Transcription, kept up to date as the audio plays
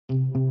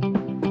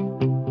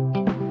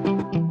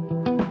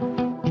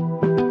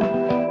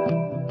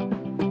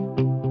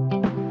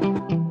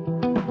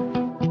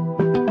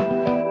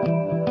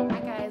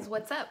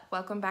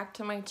welcome back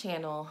to my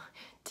channel.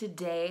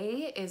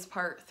 Today is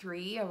part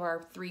 3 of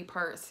our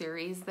 3-part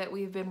series that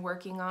we've been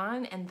working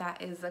on, and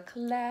that is a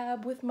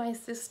collab with my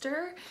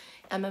sister,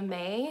 Emma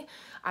Mae.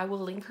 I will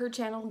link her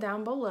channel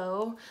down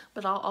below,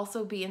 but I'll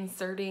also be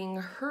inserting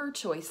her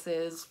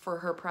choices for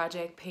her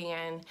project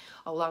pan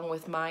along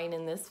with mine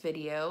in this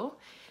video.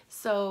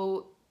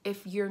 So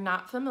if you're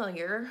not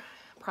familiar,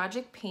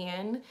 project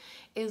pan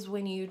is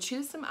when you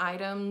choose some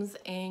items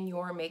in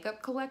your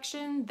makeup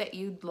collection that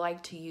you'd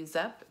like to use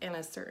up in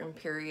a certain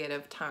period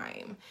of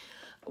time.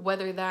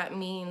 Whether that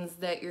means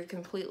that you're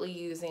completely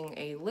using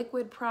a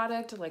liquid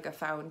product like a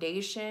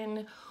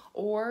foundation,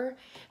 or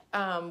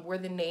where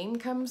the name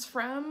comes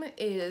from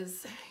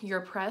is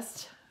your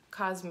pressed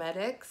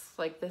cosmetics,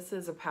 like this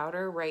is a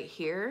powder right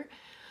here.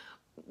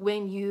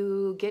 When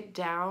you get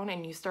down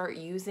and you start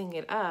using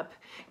it up,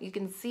 you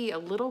can see a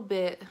little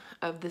bit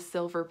of the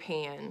silver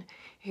pan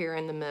here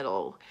in the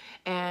middle.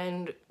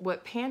 And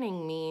what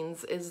panning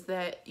means is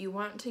that you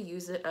want to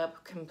use it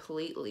up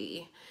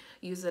completely.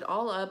 Use it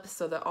all up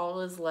so that all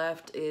is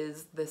left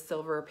is the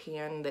silver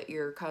pan that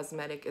your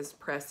cosmetic is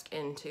pressed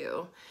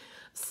into.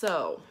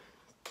 So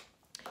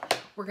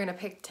we're gonna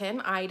pick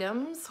 10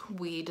 items.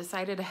 We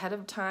decided ahead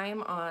of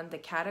time on the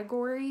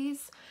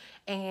categories,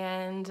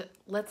 and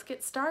let's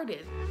get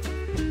started.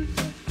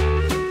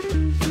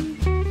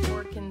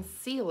 For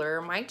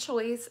concealer, my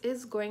choice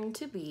is going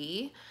to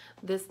be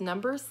this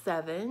number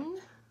 7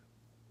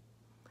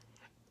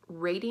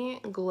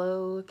 Radiant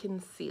Glow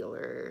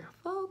Concealer.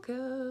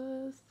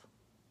 Focus.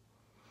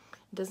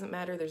 Doesn't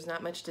matter, there's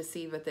not much to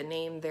see but the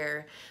name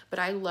there, but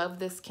I love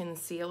this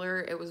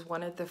concealer. It was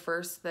one of the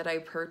first that I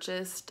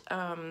purchased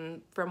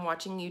from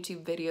watching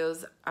YouTube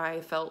videos.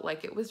 I felt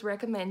like it was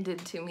recommended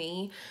to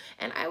me,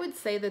 and I would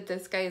say that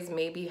this guy is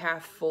maybe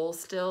half full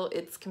still.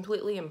 It's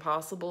completely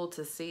impossible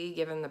to see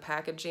given the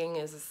packaging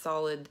is a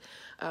solid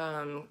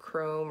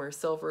chrome or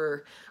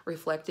silver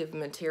reflective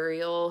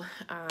material.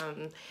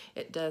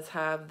 It does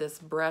have this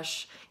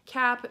brush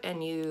cap,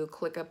 and you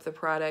click up the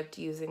product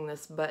using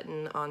this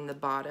button on the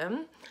bottom.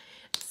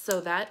 So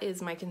that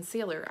is my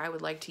concealer I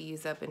would like to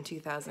use up in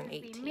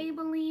 2018. The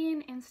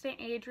Maybelline Instant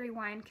Age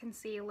Rewind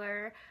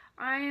Concealer.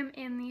 I am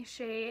in the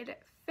shade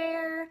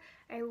Fair.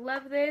 I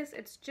love this.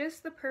 It's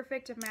just the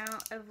perfect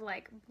amount of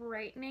like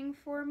brightening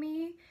for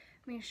me.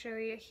 Let me show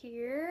you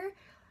here.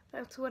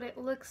 That's what it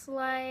looks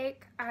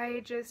like.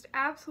 I just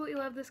absolutely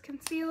love this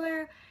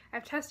concealer.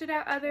 I've tested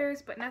out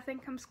others, but nothing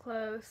comes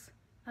close.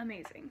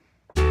 Amazing.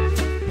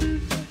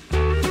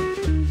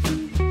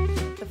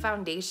 The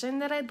foundation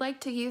that I'd like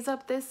to use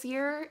up this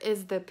year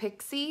is the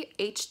Pixi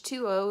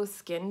H2O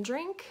Skin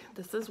Drink.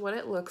 This is what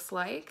it looks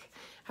like.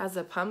 Has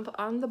a pump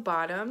on the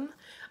bottom.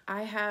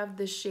 I have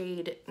the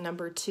shade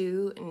number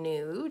 2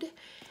 Nude,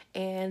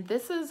 and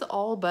this is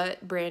all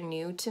but brand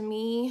new to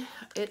me.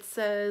 It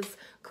says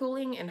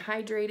cooling and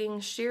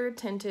hydrating sheer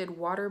tinted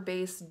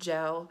water-based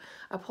gel.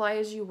 Apply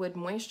as you would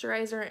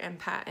moisturizer and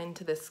pat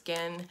into the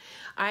skin.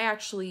 I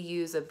actually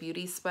use a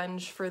beauty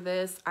sponge for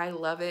this. I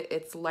love it.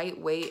 It's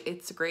lightweight.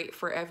 It's great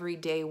for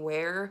everyday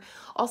wear.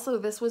 Also,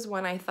 this was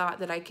one I thought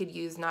that I could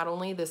use not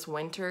only this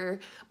winter,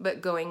 but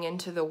going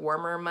into the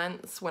warmer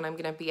months when I'm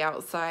gonna be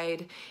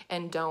outside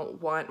and don't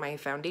want my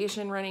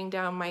foundation running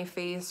down my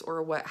face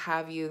or what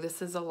have you.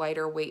 This is a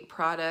lighter weight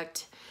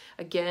product.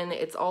 Again,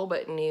 it's all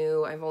but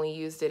new. I've only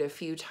used it a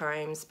few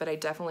times, but I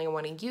definitely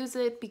want to use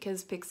it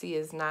because Pixi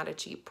is not a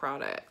cheap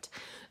product.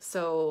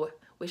 So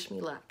wish me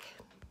luck.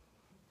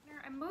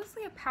 I'm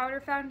mostly a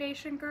powder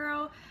foundation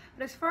girl,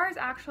 but as far as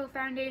actual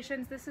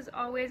foundations, this is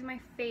always my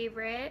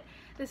favorite.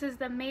 This is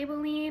the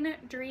Maybelline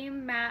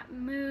Dream Matte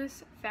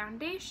Mousse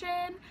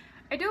Foundation.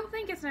 I don't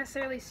think it's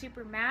necessarily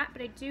super matte,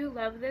 but I do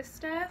love this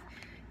stuff.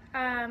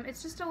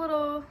 It's just a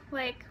little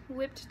like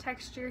whipped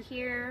texture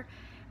here.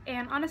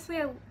 And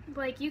honestly,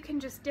 you can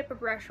just dip a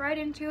brush right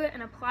into it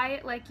and apply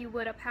it like you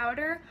would a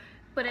powder,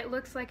 but it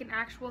looks like an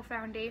actual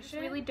foundation.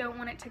 I really don't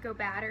want it to go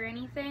bad or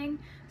anything,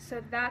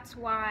 so that's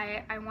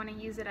why I want to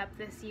use it up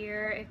this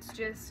year. It's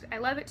just, I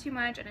love it too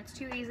much and it's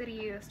too easy to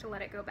use to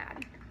let it go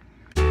bad.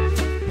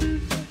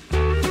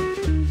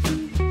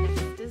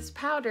 Next is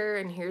powder,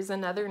 and here's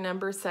another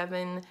number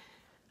 7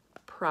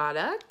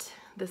 product.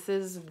 This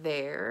is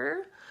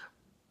their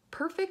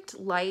Perfect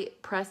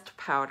Light Pressed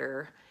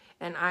Powder,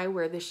 and I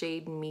wear the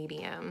shade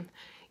medium.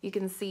 You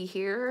can see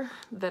here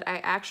that I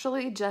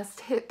actually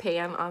just hit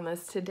pan on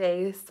this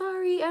today.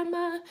 Sorry,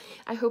 Emma.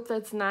 I hope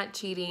that's not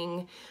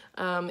cheating.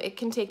 It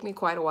can take me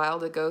quite a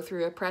while to go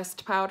through a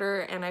pressed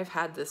powder, and I've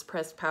had this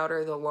pressed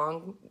powder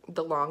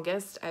the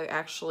longest. I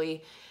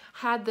actually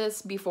had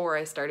this before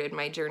I started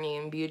my journey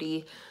in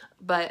beauty,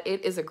 but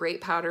it is a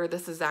great powder.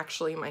 This is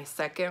actually my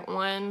second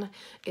one.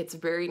 It's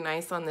very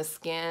nice on the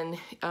skin,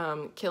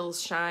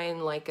 kills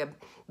shine like a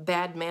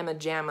bad mama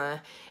jamma,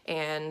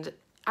 and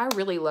I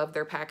really love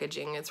their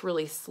packaging. It's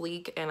really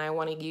sleek, and I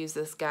want to use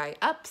this guy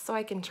up so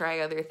I can try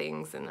other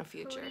things in the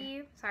future.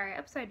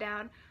 Upside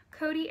down.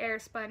 Coty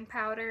Airspun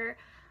powder.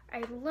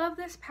 I love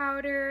this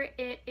powder.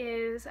 It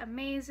is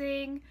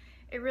amazing.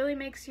 It really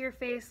makes your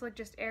face look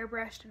just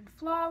airbrushed and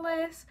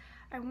flawless.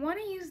 I want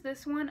to use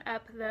this one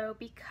up though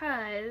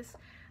because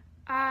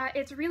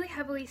it's really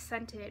heavily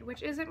scented,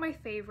 which isn't my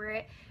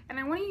favorite, and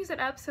I want to use it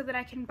up so that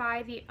I can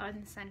buy the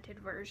unscented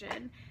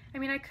version. I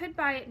mean, I could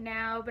buy it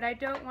now, but I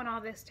don't want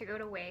all this to go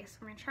to waste.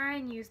 I'm going to try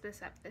and use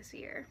this up this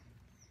year.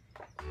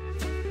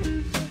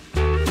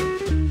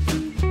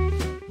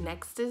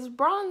 Next is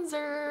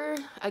bronzer.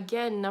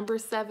 Again, number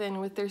 7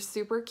 with their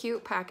super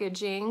cute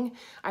packaging.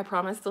 I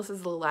promise this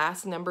is the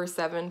last number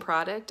 7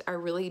 product. I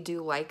really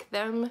do like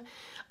them.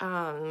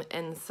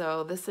 And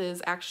so this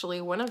is actually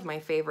one of my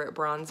favorite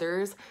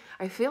bronzers.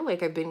 I feel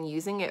like I've been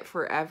using it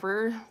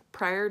forever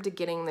prior to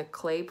getting the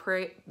Clay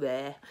Play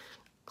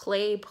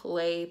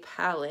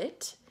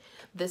palette.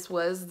 This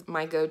was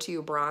my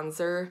go-to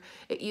bronzer.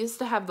 It used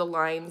to have the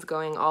lines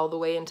going all the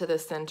way into the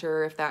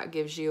center, if that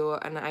gives you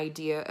an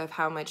idea of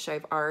how much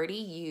I've already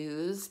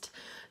used.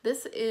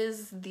 This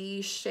is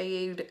the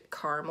shade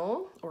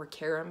Caramel or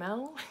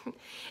Caramel,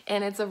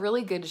 and it's a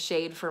really good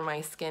shade for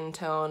my skin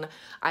tone.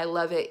 I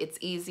love it. It's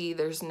easy.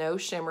 There's no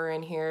shimmer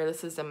in here.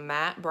 This is a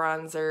matte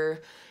bronzer,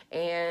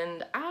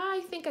 and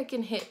I think I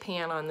can hit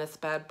pan on this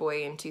bad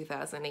boy in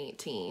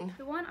 2018.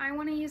 The one I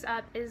want to use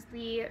up is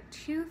the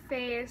Too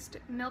Faced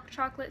Milk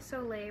Chocolate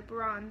Soleil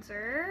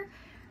bronzer,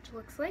 which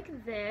looks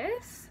like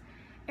this.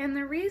 And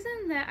the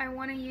reason that I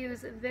want to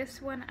use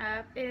this one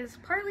up is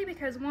partly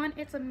because, one,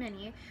 it's a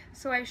mini,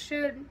 so I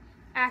should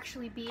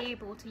actually be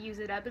able to use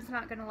it up. It's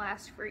not going to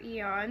last for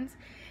eons.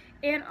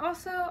 And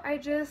also,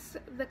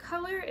 the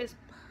color is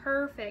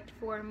perfect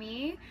for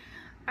me.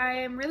 I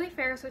am really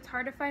fair, so it's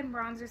hard to find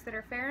bronzers that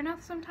are fair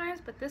enough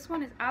sometimes, but this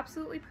one is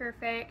absolutely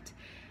perfect.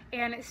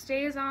 And it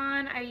stays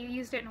on. I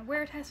used it in a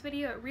wear test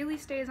video. It really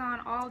stays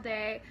on all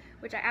day,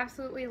 which I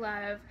absolutely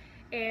love.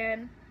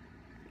 And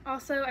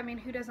also, I mean,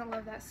 who doesn't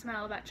love that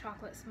smell, that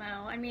chocolate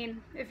smell? I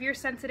mean, if you're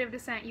sensitive to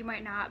scent, you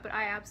might not, but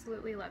I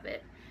absolutely love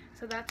it.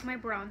 So that's my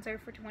bronzer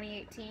for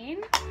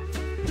 2018.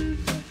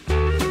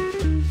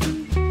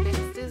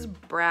 Next is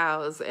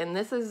brows, and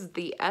this is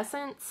the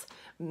Essence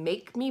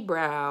Make Me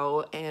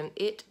Brow, and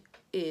it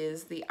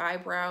is the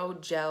eyebrow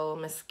gel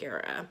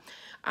mascara.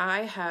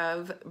 I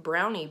have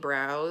Browny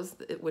Brows,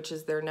 which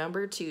is their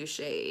number 2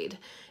 shade.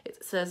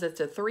 It says it's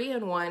a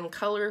 3-in-1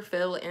 color,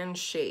 fill, and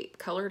shape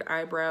colored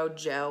eyebrow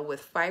gel with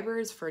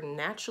fibers for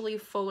naturally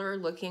fuller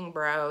looking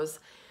brows,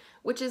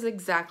 which is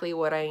exactly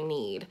what I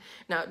need.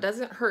 Now, it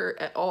doesn't hurt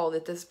at all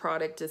that this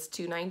product is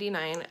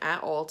 $2.99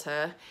 at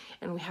Ulta,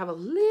 and we have a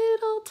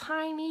little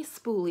tiny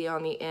spoolie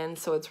on the end,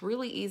 so it's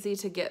really easy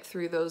to get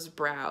through those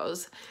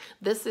brows.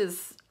 This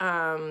is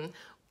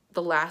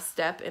the last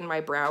step in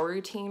my brow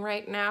routine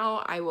right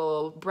now. I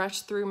will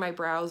brush through my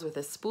brows with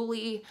a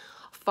spoolie,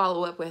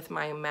 follow up with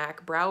my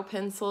MAC brow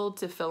pencil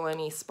to fill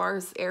any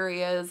sparse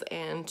areas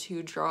and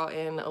to draw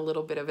in a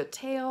little bit of a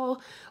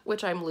tail,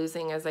 which I'm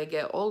losing as I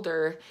get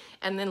older.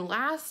 And then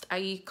last,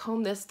 I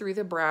comb this through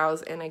the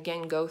brows and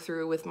again go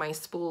through with my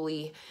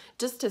spoolie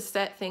just to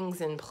set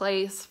things in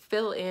place,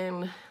 fill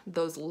in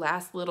those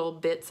last little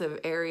bits of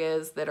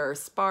areas that are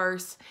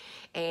sparse,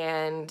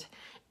 and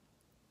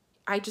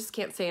I just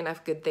can't say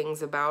enough good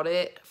things about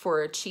it.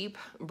 For a cheap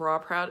brow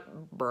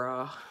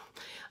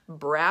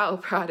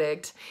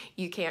product,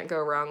 you can't go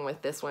wrong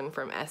with this one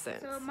from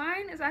Essence. So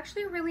mine is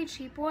actually a really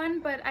cheap one,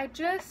 but I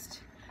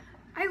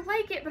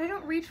like it, but I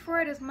don't reach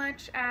for it as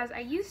much as I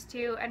used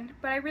to,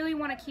 but I really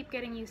want to keep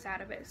getting use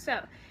out of it.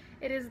 So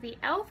it is the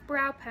e.l.f.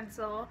 brow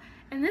pencil,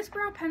 and this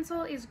brow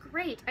pencil is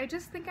great. I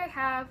just think I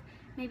have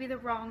maybe the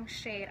wrong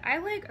shade. I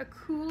like a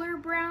cooler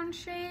brown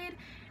shade,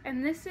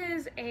 and this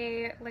is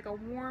like a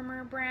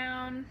warmer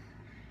brown.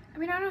 I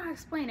mean, I don't know how to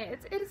explain it.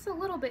 It's a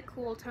little bit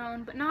cool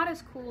tone, but not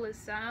as cool as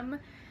some.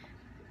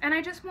 And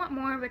I just want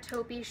more of a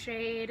taupey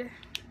shade.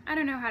 I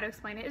don't know how to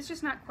explain it. It's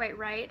just not quite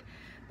right.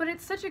 But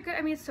it's such a good,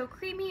 I mean, it's so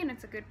creamy and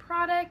it's a good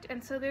product,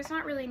 and so there's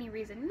not really any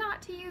reason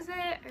not to use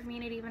it. I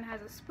mean, it even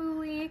has a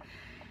spoolie.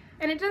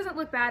 And it doesn't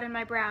look bad in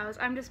my brows.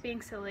 I'm just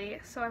being silly.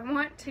 So I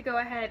want to go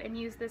ahead and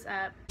use this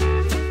up.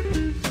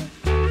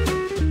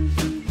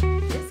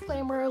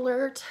 Disclaimer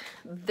alert,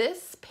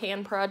 this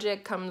pan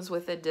project comes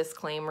with a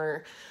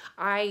disclaimer.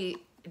 I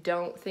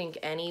don't think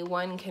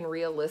anyone can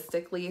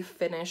realistically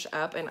finish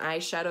up an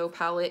eyeshadow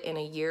palette in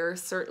a year,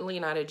 certainly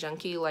not a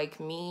junkie like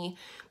me,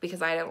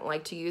 because I don't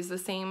like to use the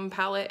same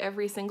palette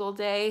every single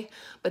day.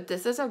 But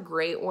this is a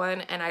great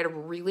one, and I'd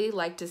really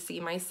like to see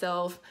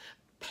myself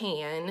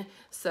pan,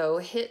 so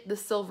hit the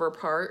silver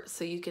part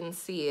so you can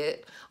see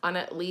it on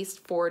at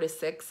least 4 to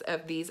 6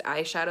 of these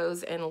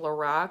eyeshadows in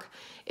Lorac.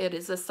 It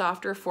is a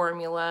softer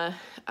formula.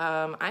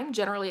 I'm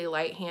generally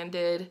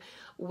light-handed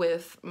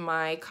with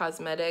my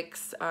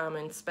cosmetics,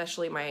 and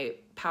especially my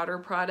powder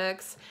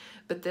products,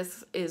 but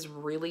this is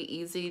really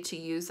easy to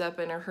use up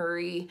in a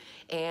hurry,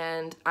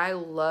 and I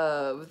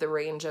love the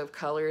range of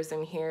colors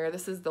in here.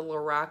 This is the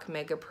Lorac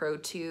MEGA Pro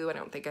 2. I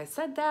don't think I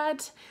said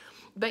that.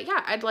 But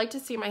yeah, I'd like to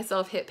see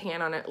myself hit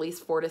pan on at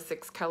least 4 to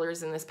 6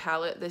 colors in this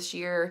palette this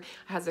year.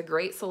 It has a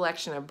great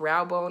selection of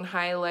brow bone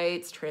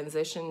highlights,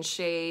 transition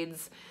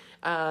shades,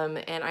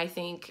 and I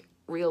think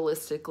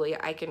realistically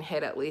I can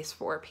hit at least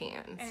 4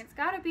 pans. And it's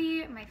gotta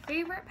be my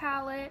favorite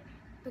palette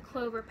the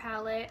Clover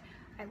palette.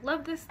 I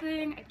love this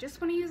thing. I just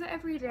want to use it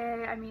every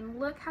day. I mean,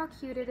 look how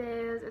cute it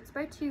is. It's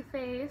by Too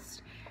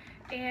Faced.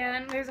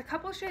 And there's a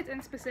couple shades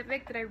in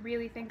specific that I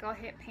really think I'll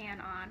hit pan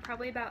on,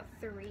 probably about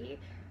 3.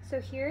 So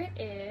here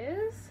it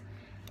is.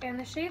 And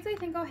the shades I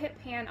think I'll hit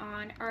pan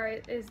on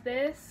is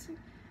this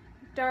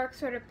dark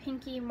sort of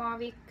pinky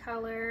mauve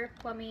color,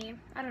 plummy,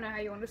 I don't know how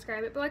you want to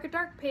describe it, but like a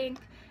dark pink,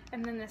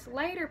 and then this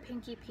lighter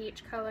pinky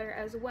peach color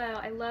as well.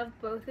 I love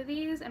both of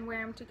these and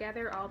wear them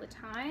together all the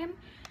time,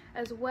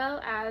 as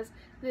well as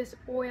this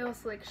oil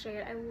slick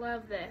shade. I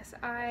love this.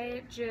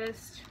 I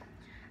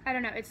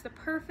don't know, it's the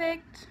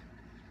perfect,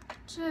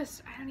 I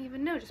don't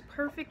even know, just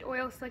perfect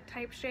oil slick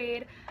type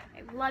shade.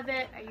 I love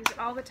it. I use it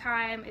all the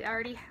time.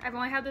 I've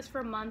only had this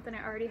for a month and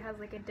it already has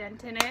like a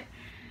dent in it.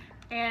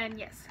 And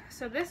yes,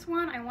 so this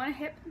one I want to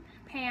hit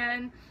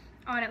pan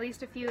on at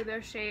least a few of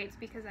those shades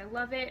because I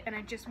love it and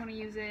I just want to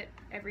use it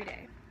every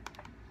day.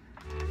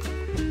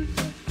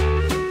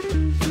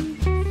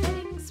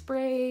 Setting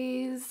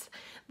sprays.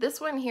 This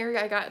one here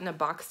I got in a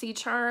boxy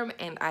charm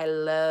and I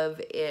love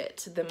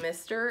it. The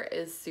mister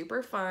is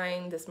super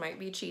fine. This might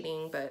be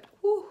cheating, but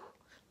whew,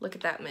 look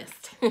at that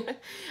mist.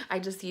 I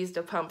just used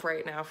a pump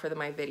right now for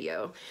my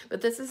video. But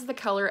this is the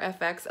Color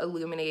FX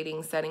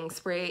Illuminating Setting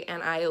Spray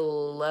and I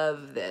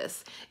love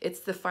this. It's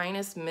the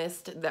finest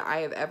mist that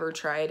I have ever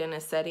tried in a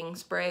setting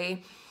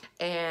spray.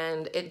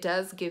 And it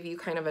does give you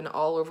kind of an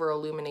all-over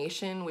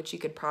illumination, which you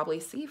could probably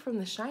see from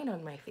the shine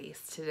on my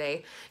face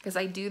today, because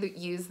I do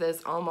use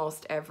this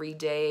almost every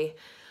day.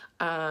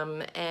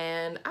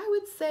 And I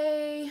would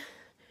say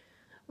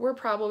we're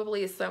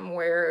probably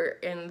somewhere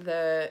in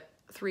the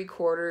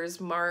 3/4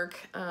 mark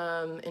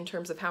in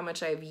terms of how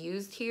much I've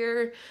used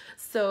here.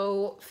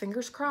 So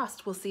fingers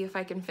crossed, we'll see if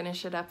I can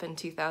finish it up in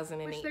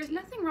 2018. There's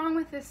nothing wrong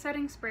with this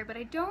setting spray, but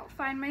I don't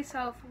find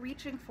myself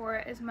reaching for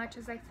it as much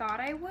as I thought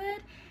I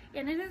would.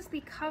 And it is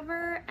the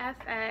Cover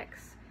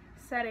FX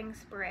setting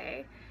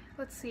spray.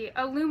 Let's see,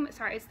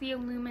 it's the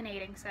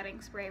Illuminating setting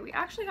spray. We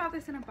actually got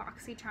this in a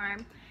boxy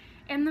charm.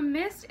 And the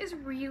mist is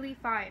really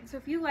fine. So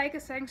if you like a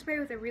setting spray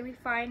with a really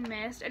fine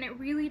mist, and it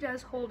really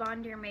does hold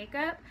on to your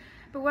makeup,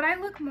 but what I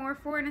look more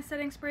for in a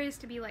setting spray is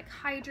to be like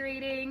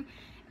hydrating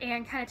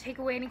and kind of take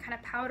away any kind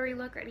of powdery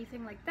look or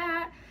anything like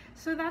that.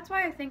 So that's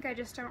why I think I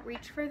just don't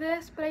reach for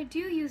this, but I do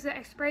use it.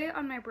 I spray it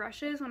on my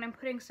brushes when I'm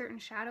putting certain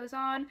shadows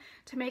on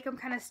to make them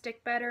kind of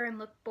stick better and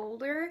look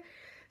bolder.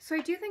 So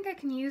I do think I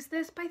can use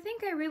this, but I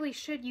think I really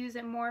should use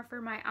it more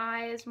for my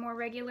eyes more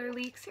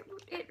regularly because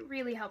it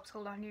really helps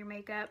hold on to your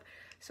makeup.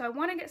 So I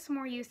want to get some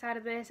more use out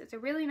of this. It's a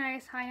really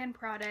nice high-end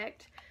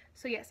product.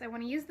 So yes, I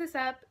want to use this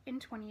up in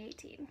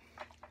 2018.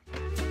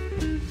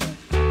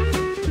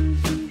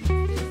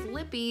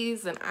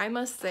 Lippies, and I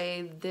must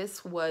say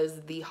this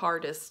was the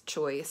hardest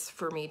choice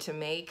for me to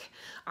make.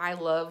 I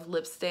love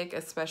lipstick,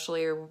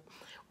 especially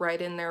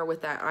right in there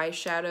with that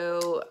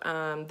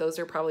eyeshadow. Those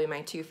are probably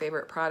my 2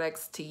 favorite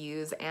products to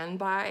use and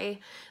buy.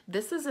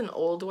 This is an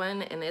old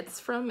one and it's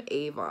from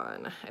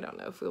Avon. I don't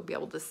know if we'll be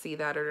able to see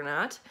that or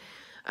not.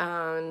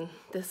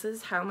 This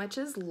is how much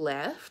is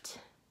left.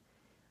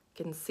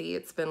 You can see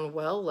it's been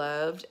well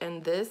loved,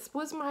 and this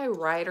was my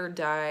ride or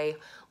die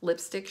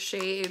lipstick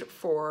shade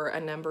for a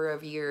number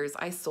of years.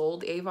 I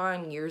sold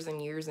Avon years and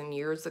years and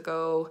years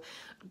ago,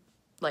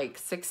 like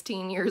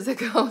 16 years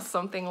ago,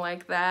 something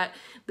like that.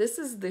 This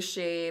is the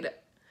shade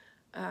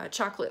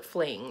Chocolate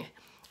Fling.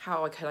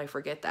 How could I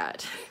forget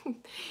that?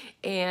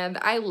 And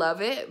I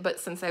love it, but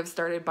since I've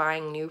started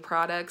buying new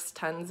products,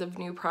 tons of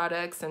new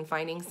products, and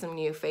finding some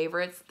new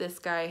favorites, this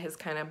guy has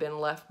kind of been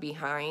left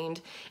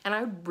behind. And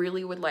I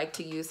really would like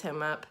to use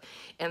him up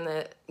in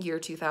the year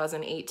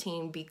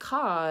 2018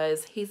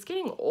 because he's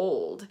getting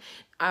old.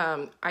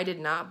 I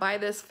did not buy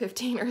this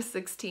 15 or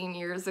 16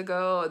 years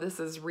ago. This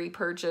is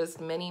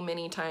repurchased many,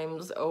 many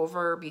times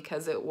over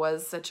because it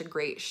was such a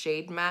great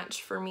shade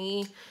match for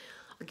me.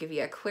 I'll give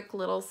you a quick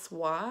little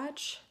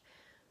swatch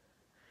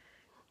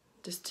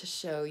just to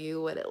show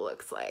you what it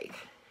looks like.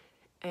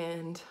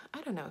 And I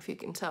don't know if you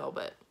can tell,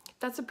 but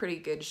that's a pretty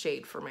good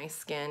shade for my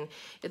skin.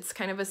 It's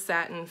kind of a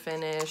satin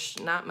finish,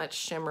 not much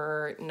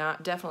shimmer,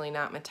 definitely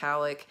not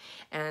metallic,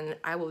 and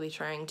I will be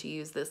trying to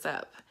use this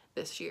up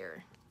this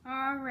year.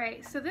 All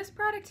right, so this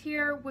product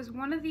here was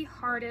one of the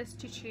hardest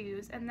to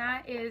choose, and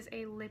that is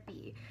a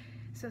lippy.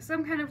 So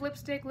some kind of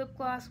lipstick, lip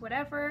gloss,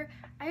 whatever.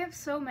 I have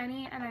so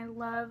many and I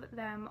love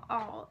them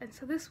all. And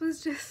so this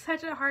was just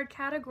such a hard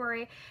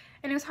category,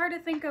 and it was hard to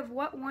think of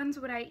what ones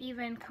would I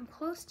even come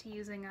close to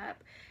using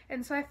up.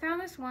 And so I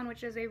found this one,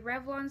 which is a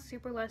Revlon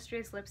Super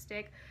Lustrous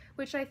lipstick,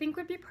 which I think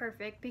would be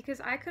perfect because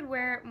I could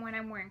wear it when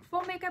I'm wearing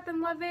full makeup and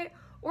love it,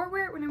 or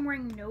wear it when I'm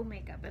wearing no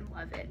makeup and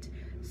love it.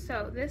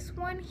 So this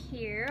one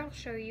here, I'll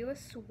show you a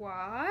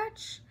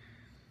swatch.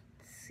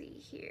 Let's see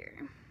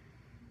here.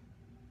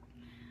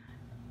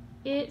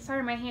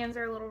 Sorry, my hands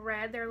are a little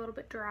red, they're a little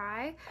bit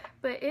dry,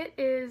 but it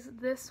is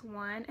this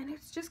one, and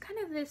it's just kind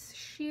of this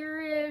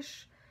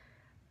sheerish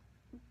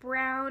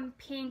brown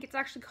pink. It's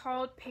actually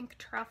called Pink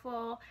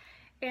Truffle,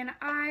 and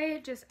I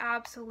just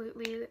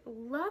absolutely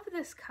love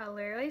this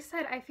color. Like I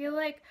said, I feel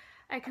like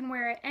I can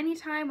wear it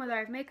anytime, whether I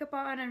have makeup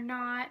on or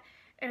not,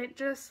 and it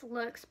just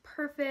looks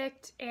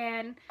perfect.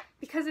 And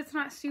because it's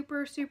not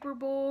super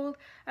bold,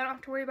 I don't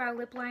have to worry about a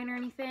lip line or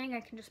anything.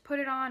 I can just put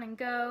it on and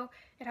go.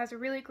 It has a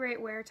really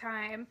great wear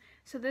time.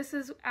 So this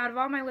is, out of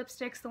all my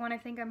lipsticks, the one I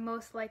think I'm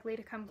most likely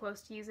to come close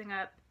to using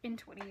up in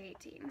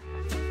 2018.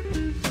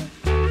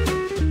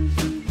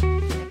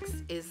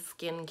 Is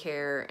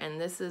skincare, and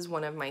this is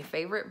one of my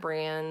favorite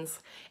brands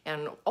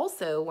and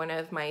also one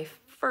of my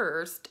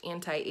first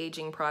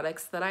anti-aging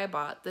products that I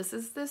bought. This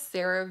is the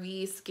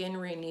CeraVe Skin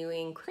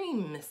Renewing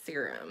Cream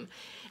Serum,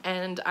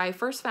 and I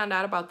first found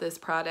out about this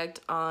product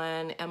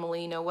on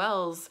Emily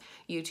Noel's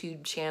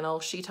YouTube channel.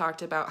 She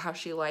talked about how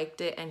she liked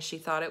it and she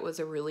thought it was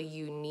a really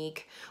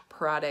unique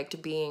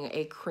product, being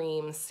a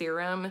cream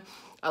serum.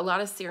 A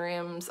lot of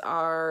serums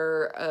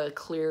are a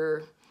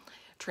clear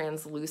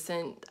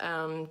translucent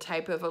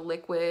type of a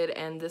liquid,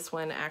 and this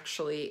one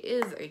actually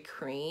is a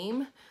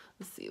cream.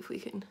 Let's see if we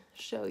can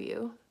show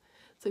you.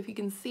 So if you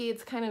can see,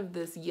 it's kind of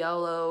this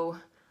yellow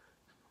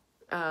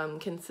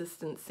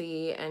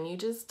consistency, and you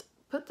just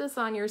put this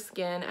on your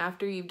skin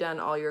after you've done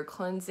all your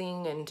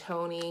cleansing and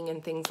toning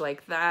and things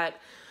like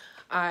that.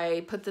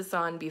 I put this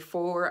on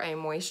before I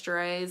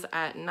moisturize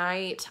at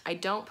night. I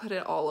don't put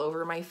it all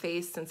over my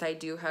face since I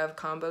do have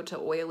combo to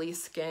oily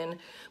skin,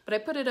 but I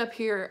put it up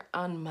here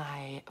on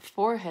my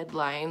forehead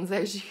lines,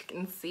 as you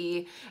can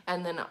see,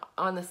 and then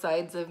on the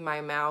sides of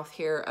my mouth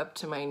here up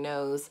to my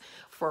nose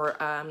for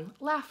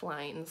laugh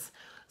lines.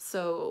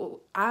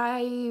 So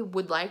I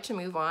would like to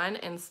move on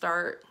and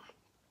start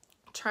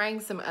trying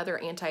some other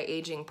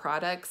anti-aging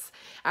products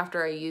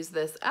after I use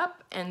this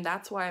up, and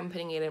that's why I'm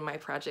putting it in my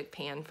project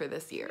pan for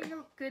this year. A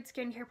good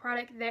skincare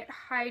product that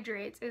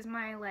hydrates is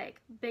my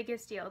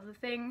biggest deal, the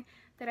thing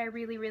that I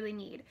really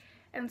need.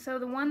 And so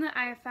the one that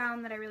I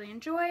found that I really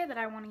enjoy, that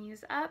I want to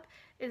use up,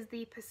 is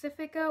the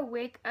Pacifica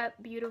Wake Up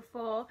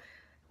Beautiful,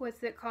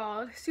 what's it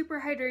called, Super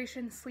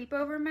Hydration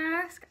Sleepover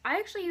Mask. I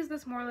actually use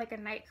this more like a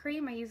night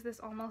cream. I use this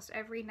almost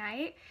every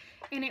night,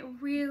 and it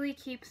really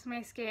keeps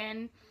my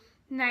skin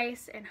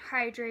nice and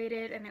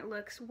hydrated, and it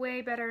looks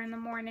way better in the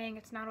morning.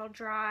 It's not all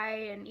dry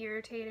and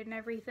irritated and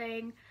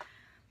everything.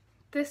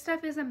 This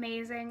stuff is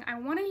amazing. I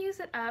want to use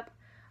it up,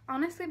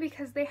 honestly,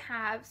 because they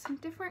have some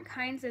different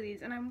kinds of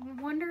these, and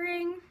I'm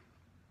wondering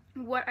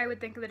what I would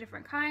think of the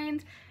different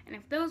kinds and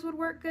if those would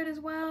work good as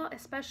well.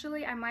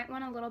 Especially, I might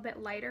want a little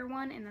bit lighter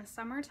one in the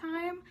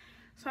summertime.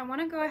 So I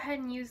want to go ahead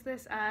and use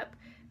this up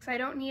because I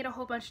don't need a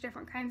whole bunch of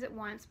different kinds at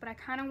once, but I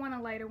kind of want a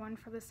lighter one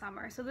for the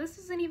summer. So this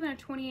isn't even a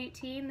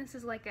 2018, this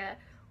is like a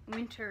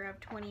winter of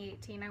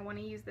 2018. I want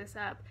to use this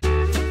up.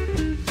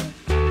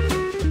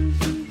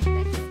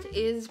 Next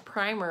is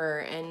primer,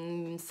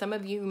 and some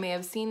of you may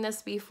have seen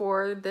this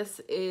before.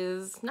 This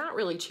is not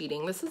really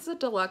cheating. This is a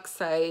deluxe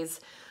size,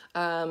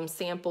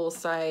 sample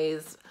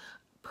size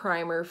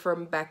primer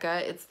from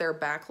Becca. It's their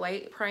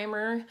backlight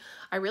primer.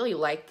 I really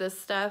like this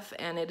stuff,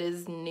 and it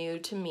is new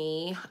to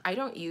me. I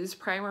don't use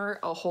primer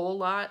a whole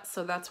lot,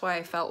 so that's why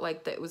I felt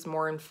like that it was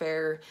more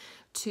unfair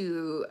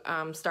to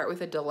start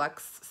with a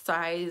deluxe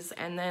size,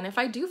 and then if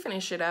I do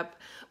finish it up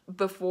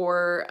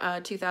before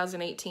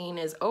 2018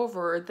 is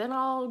over, then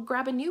I'll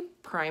grab a new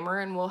primer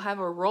and we'll have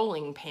a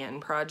rolling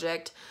pan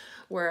project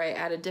where I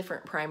add a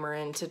different primer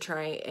in to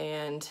try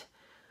and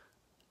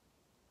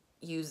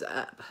use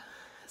up.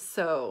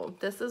 So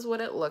this is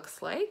what it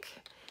looks like.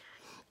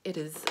 It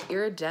is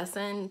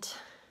iridescent.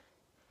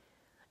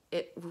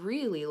 It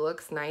really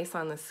looks nice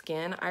on the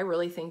skin. I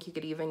really think you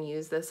could even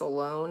use this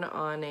alone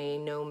on a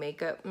no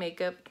makeup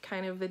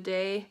kind of a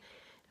day.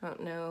 I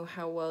don't know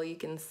how well you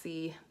can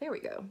see. There we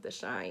go, the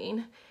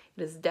shine.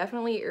 It is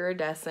definitely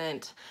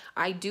iridescent.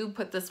 I do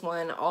put this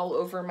one all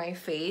over my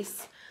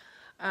face.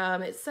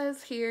 It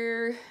says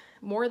here,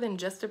 more than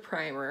just a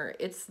primer,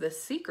 it's the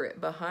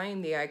secret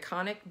behind the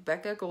iconic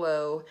Becca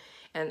glow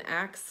and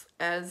acts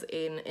as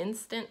an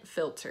instant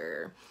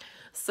filter.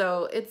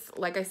 So it's,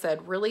 like I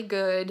said, really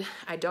good.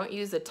 I don't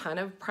use a ton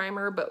of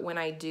primer, but when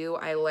I do,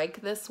 I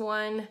like this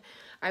one.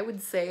 I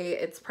would say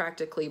it's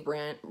practically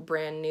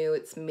brand new.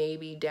 It's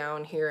maybe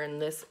down here in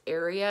this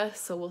area,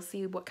 so we'll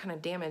see what kind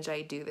of damage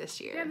I do this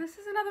year. Yeah, this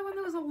is another one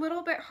that was a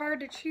little bit hard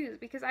to choose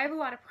because I have a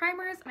lot of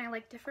primers and I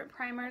like different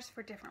primers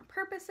for different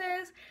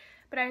purposes,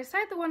 but I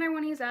decided the one I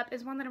want to use up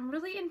is one that I'm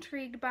really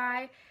intrigued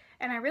by,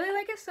 and I really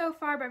like it so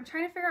far, but I'm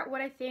trying to figure out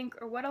what I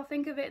think or what I'll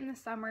think of it in the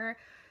summer.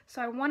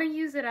 So I want to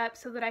use it up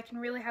so that I can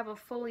really have a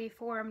fully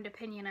formed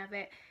opinion of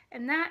it.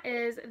 And that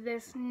is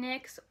this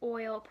NYX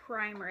Oil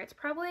Primer. It's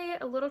probably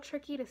a little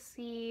tricky to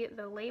see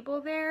the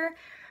label there,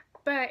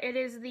 but it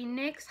is the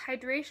NYX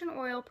Hydration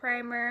Oil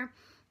Primer.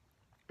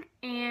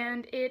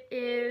 And it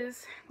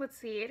is, let's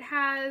see, it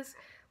has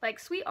like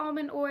sweet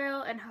almond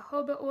oil and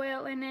jojoba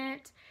oil in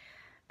it.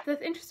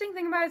 The interesting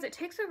thing about it is it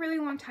takes a really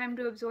long time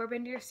to absorb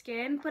into your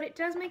skin, but it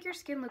does make your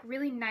skin look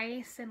really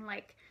nice and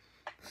like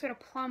sort of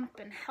plump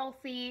and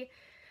healthy.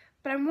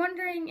 But I'm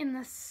wondering in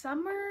the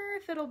summer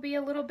if it'll be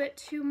a little bit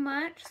too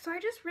much. So I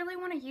just really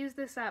want to use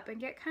this up and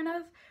get kind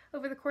of,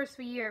 over the course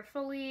of a year,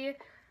 fully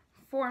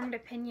informed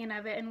opinion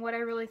of it and what I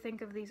really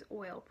think of these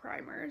oil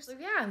primers. So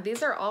yeah,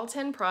 these are all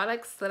 10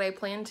 products that I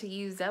plan to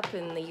use up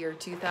in the year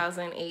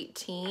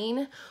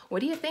 2018. What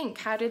do you think?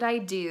 How did I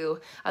do?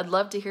 I'd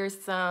love to hear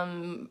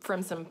from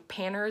some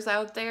panners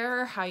out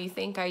there, how you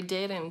think I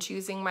did in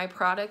choosing my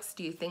products.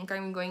 Do you think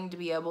I'm going to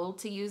be able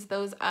to use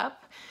those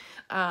up?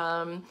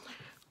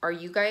 Are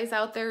you guys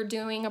out there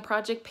doing a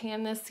project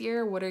pan this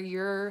year? What are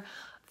your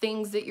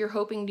things that you're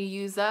hoping to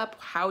use up?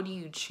 How do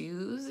you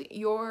choose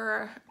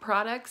your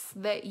products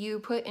that you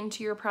put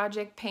into your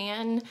project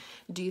pan?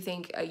 Do you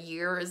think a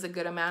year is a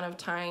good amount of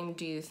time?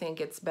 Do you think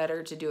it's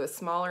better to do a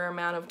smaller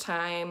amount of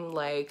time,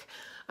 like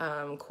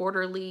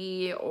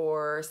quarterly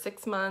or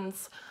 6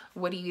 months?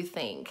 What do you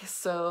think?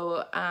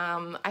 So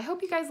I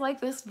hope you guys like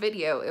this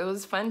video. It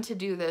was fun to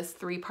do this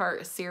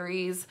 3-part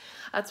series.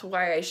 That's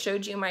why I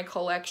showed you my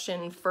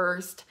collection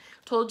first,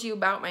 told you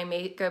about my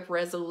makeup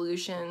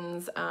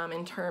resolutions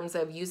in terms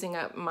of using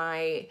up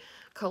my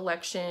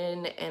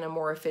collection in a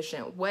more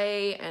efficient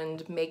way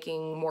and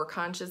making more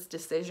conscious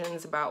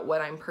decisions about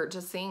what I'm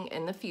purchasing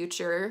in the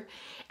future.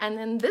 And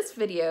then this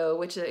video,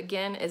 which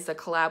again is a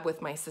collab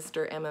with my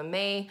sister Emma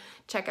Mae.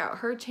 Check out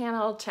her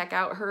channel, check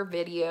out her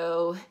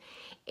video,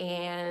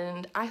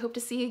 and I hope to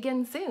see you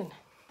again soon.